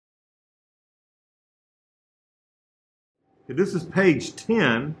Okay, this is page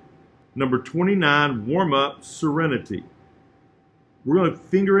 10, number 29, warm-up, Serenity. We're going to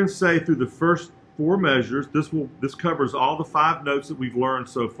finger and say through the first 4 measures. This covers all the 5 notes that we've learned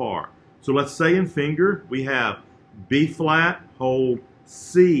so far. So let's say in finger, we have B flat, hold,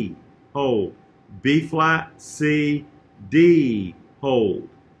 C, hold, B flat, C, D, hold,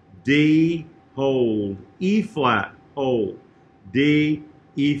 D, hold, E flat, hold, D,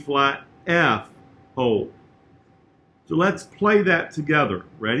 E flat, F, hold. So let's play that together.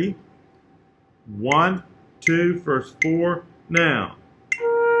 Ready? 1, 2, first 4, now.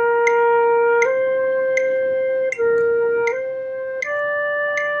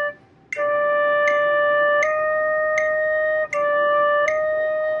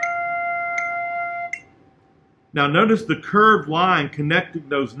 Now notice the curved line connecting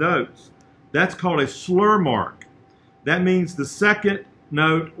those notes. That's called a slur mark. That means the second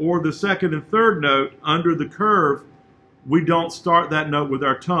note or the second and third note under the curve, we don't start that note with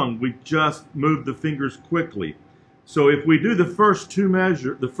our tongue. We just move the fingers quickly. So if we do the first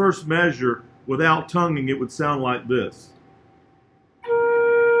measure without tonguing, it would sound like this.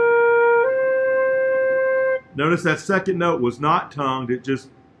 Notice that second note was not tongued. It just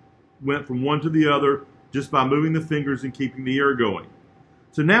went from one to the other just by moving the fingers and keeping the air going.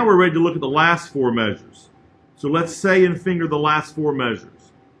 So now we're ready to look at the last 4 measures. So let's say and finger the last 4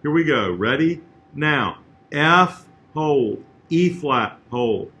 measures. Here we go. Ready? Now. F, hold. E flat,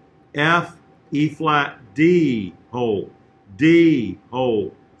 hold. F, E flat, D, hold. D,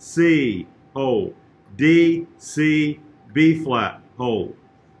 hold. C, hold. D, C, B flat, hold.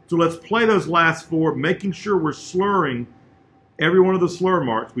 So let's play those last 4, making sure we're slurring every one of the slur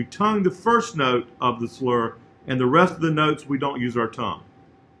marks. We tongue the first note of the slur, and the rest of the notes we don't use our tongue.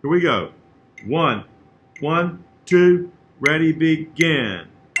 Here we go. 1, 1, 2, ready, begin.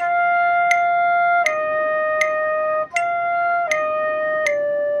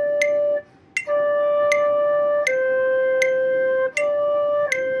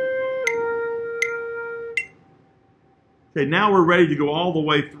 Okay, now we're ready to go all the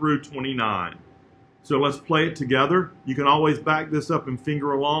way through 29. So let's play it together. You can always back this up and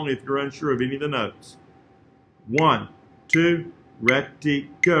finger along if you're unsure of any of the notes. 1, 2, ready,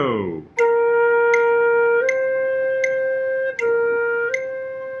 go.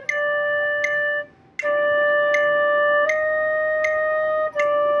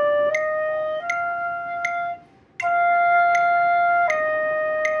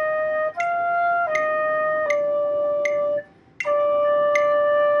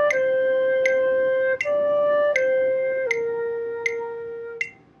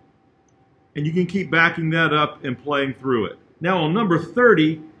 And you can keep backing that up and playing through it. Now on number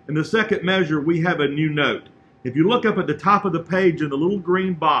 30, in the second measure, we have a new note. If you look up at the top of the page in the little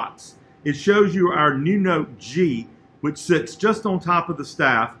green box, it shows you our new note G, which sits just on top of the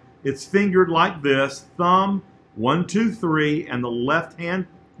staff. It's fingered like this, thumb, 1, 2, 3, and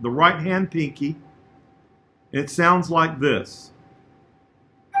the right hand pinky. And it sounds like this.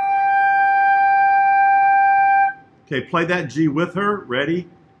 Okay, play that G with her. Ready?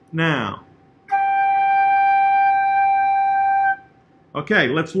 Now. Okay,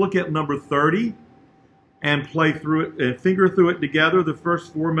 let's look at number 30 and play through it and finger through it together, the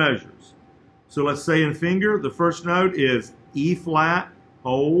first 4 measures. So let's say in finger, the first note is E flat,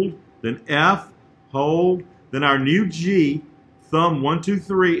 hold, then F, hold, then our new G, thumb 1, 2,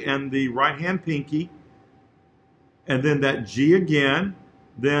 3, and the right hand pinky, and then that G again,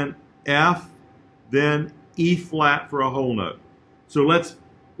 then F, then E flat for a whole note. So let's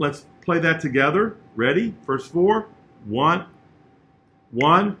play that together. Ready? First 4, 1,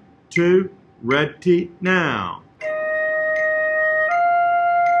 1, 2, ready, now.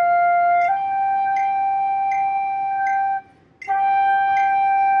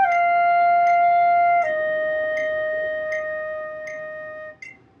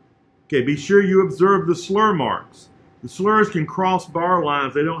 Okay, be sure you observe the slur marks. The slurs can cross bar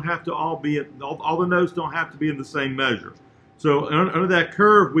lines. They don't have to all be, all the notes don't have to be in the same measure. So under that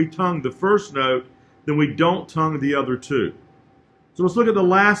curve, we tongue the first note, then we don't tongue the other 2. So let's look at the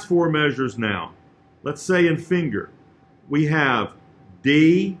last 4 measures now. Let's say in finger, we have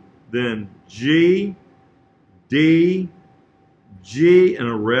D, then G, D, G, and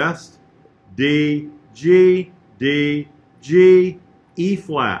a rest, D, G, D, G, E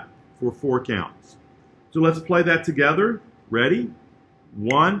flat for 4 counts. So let's play that together. Ready?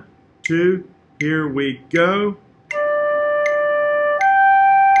 1, 2, here we go.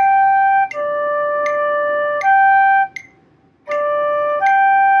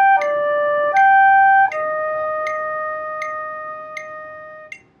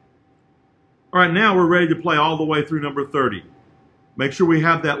 All right, now we're ready to play all the way through number 30. Make sure we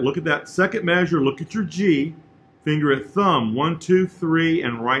have that. Look at that second measure. Look at your G. Finger at thumb, 1, 2, 3,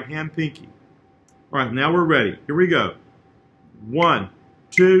 and right hand pinky. All right, now we're ready. Here we go. 1,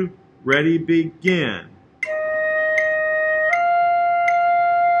 2, ready, begin.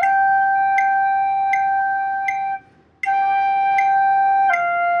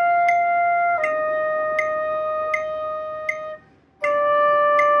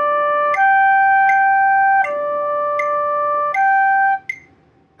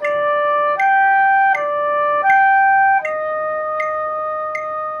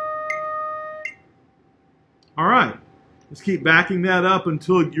 All right, let's keep backing that up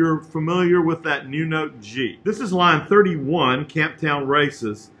until you're familiar with that new note G. This is line 31, Camptown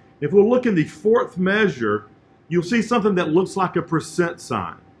Races. If we'll look in the fourth measure, you'll see something that looks like a percent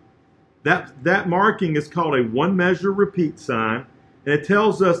sign. That marking is called a one measure repeat sign, and it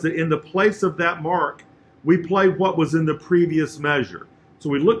tells us that in the place of that mark, we play what was in the previous measure. So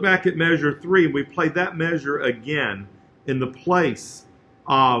we look back at measure 3, and we play that measure again in the place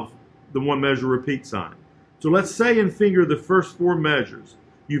of the one measure repeat sign. So let's say and finger the first 4 measures.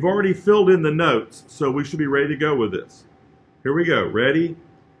 You've already filled in the notes, so we should be ready to go with this. Here we go. Ready?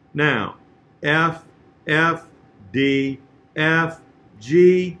 Now, F, F, D, F,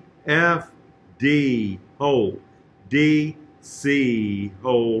 G, F, D, hold. D, C,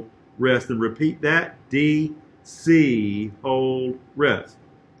 hold, rest. And repeat that. D, C, hold, rest.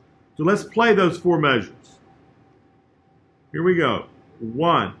 So let's play those 4 measures. Here we go.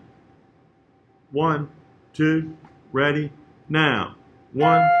 1, 1, 2, ready, now.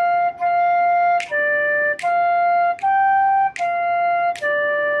 1.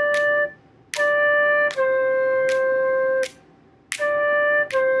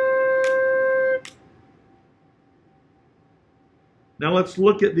 Now let's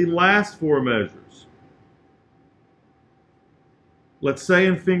look at the last 4 measures. Let's say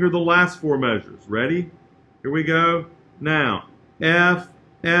and finger the last 4 measures. Ready? Here we go. Now, F,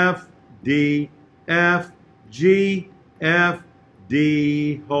 F, D, F, G, F,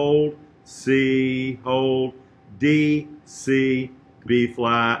 D, hold, C, hold, D, C, B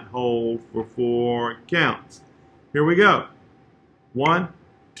flat, hold for 4 counts. Here we go. 1,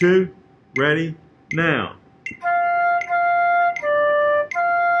 2, ready, now.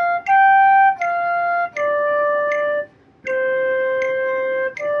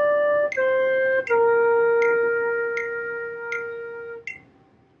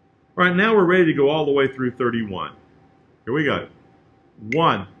 All right, now we're ready to go all the way through 31. Here we go.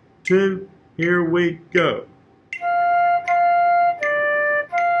 1, 2, here we go.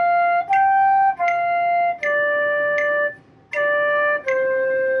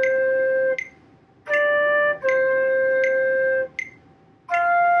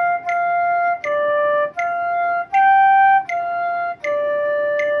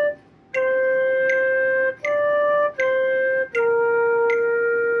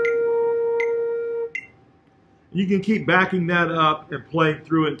 You can keep backing that up and playing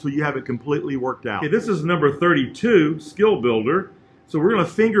through it until you have it completely worked out. Okay, this is number 32, Skill Builder. So we're going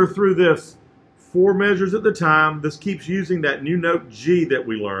to finger through this 4 measures at the time. This keeps using that new note G that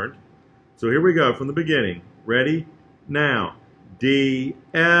we learned. So here we go from the beginning. Ready? Now. D,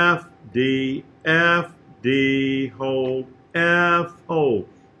 F, D, F, D, hold, F, hold.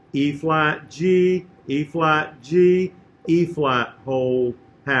 E flat, G, E flat, G, E flat, hold,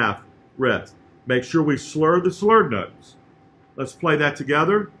 half, rest. Make sure we slur the slurred notes. Let's play that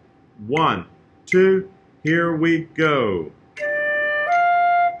together. 1, 2, here we go.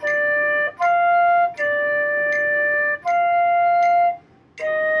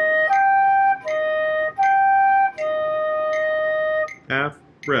 Half,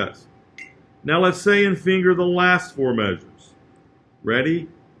 rest. Now let's say and finger the last 4 measures. Ready?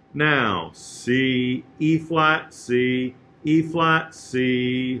 Now, C, E flat, C, E flat,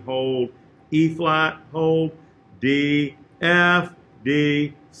 C, hold, E flat, hold, D, F,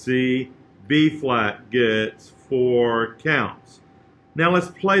 D, C, B flat gets 4 counts. Now let's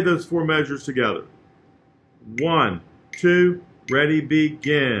play those 4 measures together. 1, 2, ready,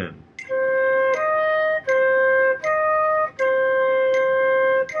 begin.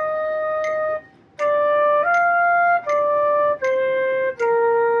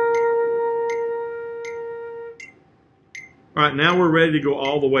 All right, now we're ready to go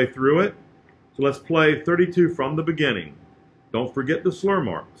all the way through it. So let's play 32 from the beginning. Don't forget the slur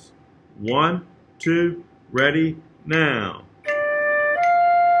marks. 1, 2, ready, now.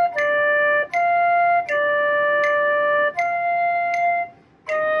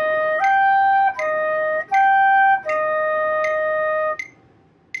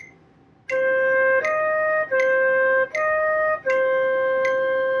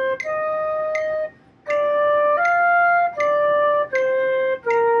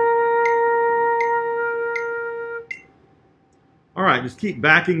 right, just keep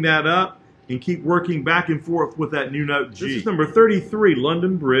backing that up and keep working back and forth with that new note G. This is number 33,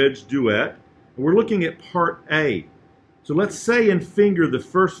 London Bridge Duet. And we're looking at part A. So let's say and finger the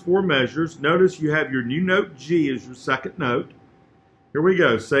first 4 measures. Notice you have your new note G as your second note. Here we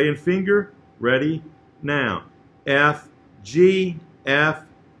go. Say and finger. Ready? Now. F, G, F,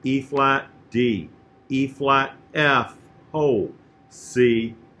 E flat, D. E flat, F, hold.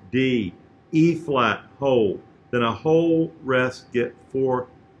 C, D. E flat, hold. Then a whole, rest, get 4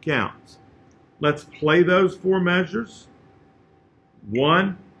 counts. Let's play those 4 measures.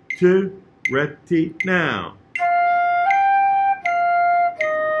 1, 2, ready, now.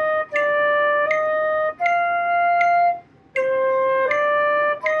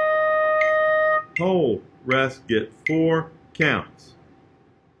 Hold, rest, get 4 counts.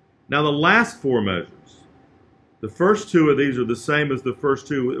 Now the last 4 measures. The first 2 of these are the same as the first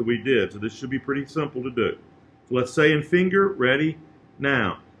 2 that we did, so this should be pretty simple to do. So let's say and finger, ready,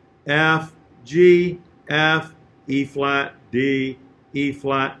 now. F, G, F, E flat, D, E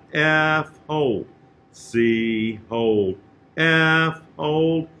flat, F, hold. C, hold. F,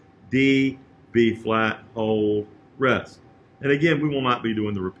 hold. D, B flat, hold, rest. And again, we will not be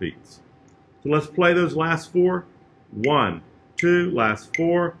doing the repeats. So let's play those last 4. 1, 2, last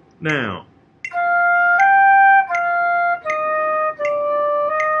 4, now.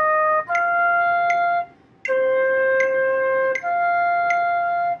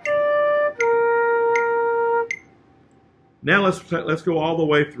 Now let's go all the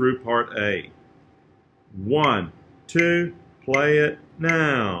way through part A. 1, 2, play it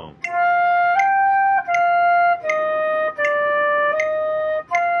now.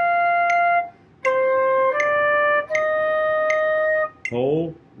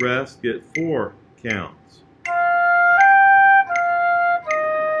 Hold, rest, get 4 counts.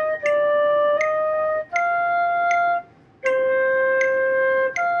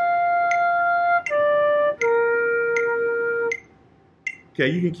 Okay,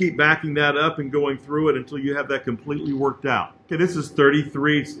 you can keep backing that up and going through it until you have that completely worked out. Okay, this is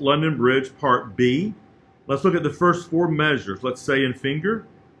 33 London Bridge Part B. Let's look at the first 4 measures. Let's say and finger.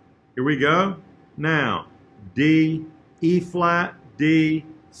 Here we go. Now, D, E flat, D,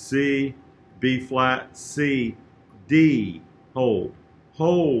 C, B flat, C, D, hold.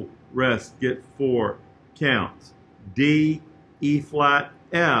 Hold, rest, get 4 counts. D, E flat,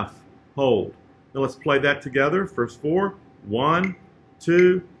 F, hold. Now let's play that together. First 4. 1,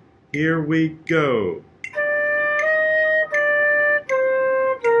 2, here we go.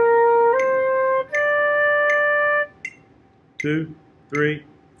 Two, 3,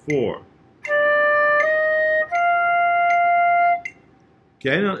 4.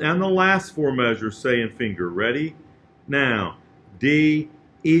 Okay, and the last 4 measures, say and finger. Ready? Now, D,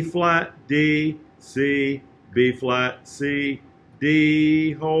 E flat, D, C, B flat, C,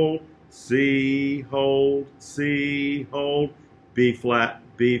 D, hold, C, hold, C, hold, B flat,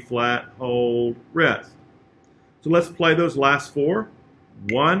 hold, rest. So let's play those last 4.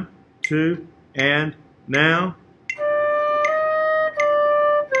 1, 2, and now.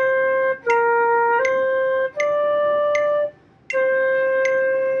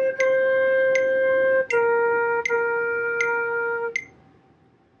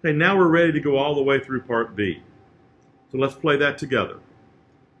 Okay, now we're ready to go all the way through part B. So let's play that together.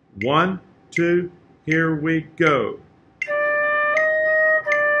 1, 2, here we go.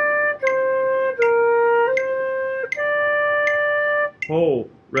 Hold,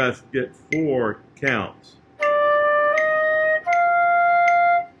 rest, get 4 counts.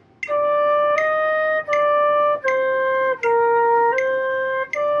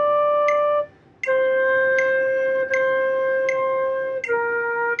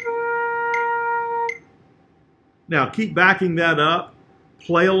 Now keep backing that up,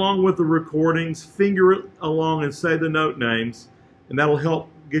 play along with the recordings, finger it along and say the note names, and that'll help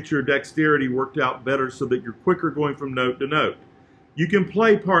get your dexterity worked out better so that you're quicker going from note to note. You can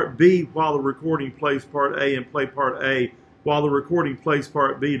play part B while the recording plays part A and play part A while the recording plays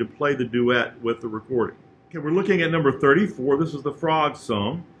part B to play the duet with the recording. Okay, we're looking at number 34. This is the frog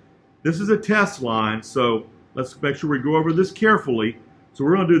song. This is a test line, so let's make sure we go over this carefully. So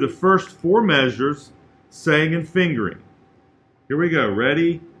we're going to do the first 4 measures, saying and fingering. Here we go.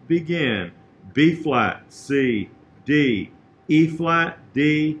 Ready? Begin. B flat, C, D, E flat,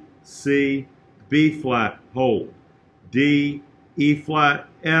 D, C, B flat, hold. D, E flat,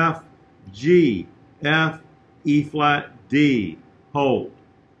 F, G, F, E flat, D, hold.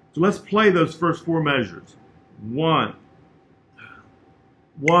 So let's play those first 4 measures. 1,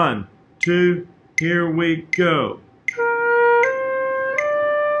 2, here we go.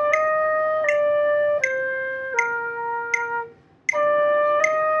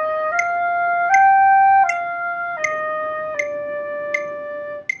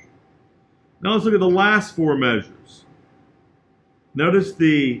 Now let's look at the last four measures. Notice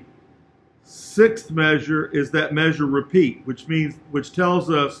the sixth measure is that measure repeat, which tells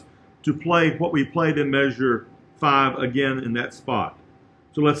us to play what we played in measure 5 again in that spot.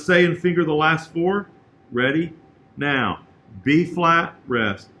 So let's say and finger the last four. Ready? Now, B flat,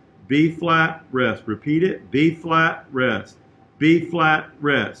 rest. B flat, rest. Repeat it. B flat, rest. B flat,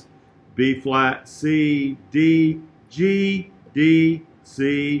 rest. B flat, C, D, G, D,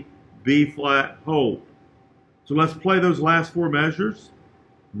 C, B flat, hold. So let's play those last four measures.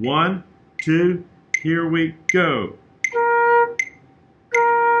 1, 2, here we go.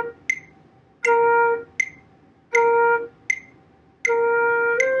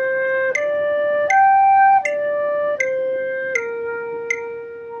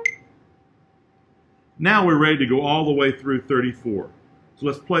 Now we're ready to go all the way through 34. So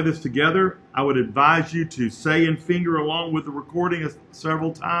let's play this together. I would advise you to say and finger along with the recording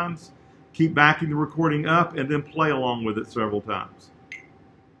several times. Keep backing the recording up and then play along with it several times.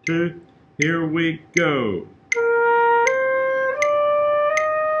 2, here we go.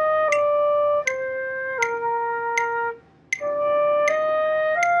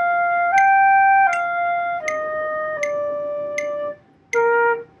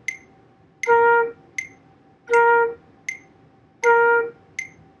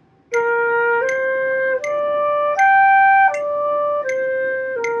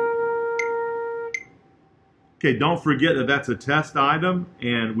 Okay, don't forget that that's a test item,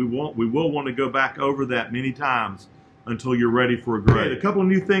 and we will want to go back over that many times until you're ready for a grade. Okay, a couple of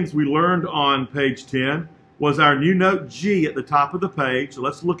new things we learned on page 10 was our new note G at the top of the page. So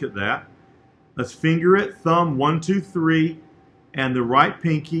let's look at that. Let's finger it, thumb 1, 2, 3, and the right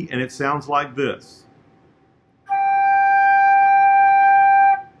pinky, and it sounds like this.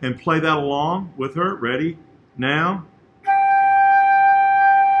 And play that along with her. Ready? Now.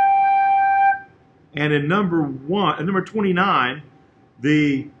 And in number 29,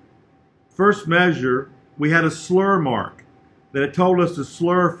 the first measure, we had a slur mark that it told us to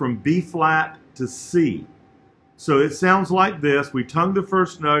slur from B flat to C. So it sounds like this. We tongue the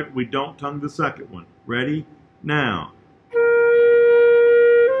first note, we don't tongue the second one. Ready? Now.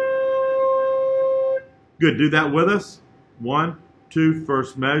 Good, do that with us. 1, 2,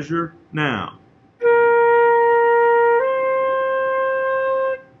 first measure, now.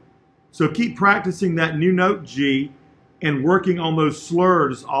 So keep practicing that new note G and working on those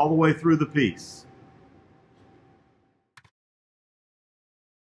slurs all the way through the piece.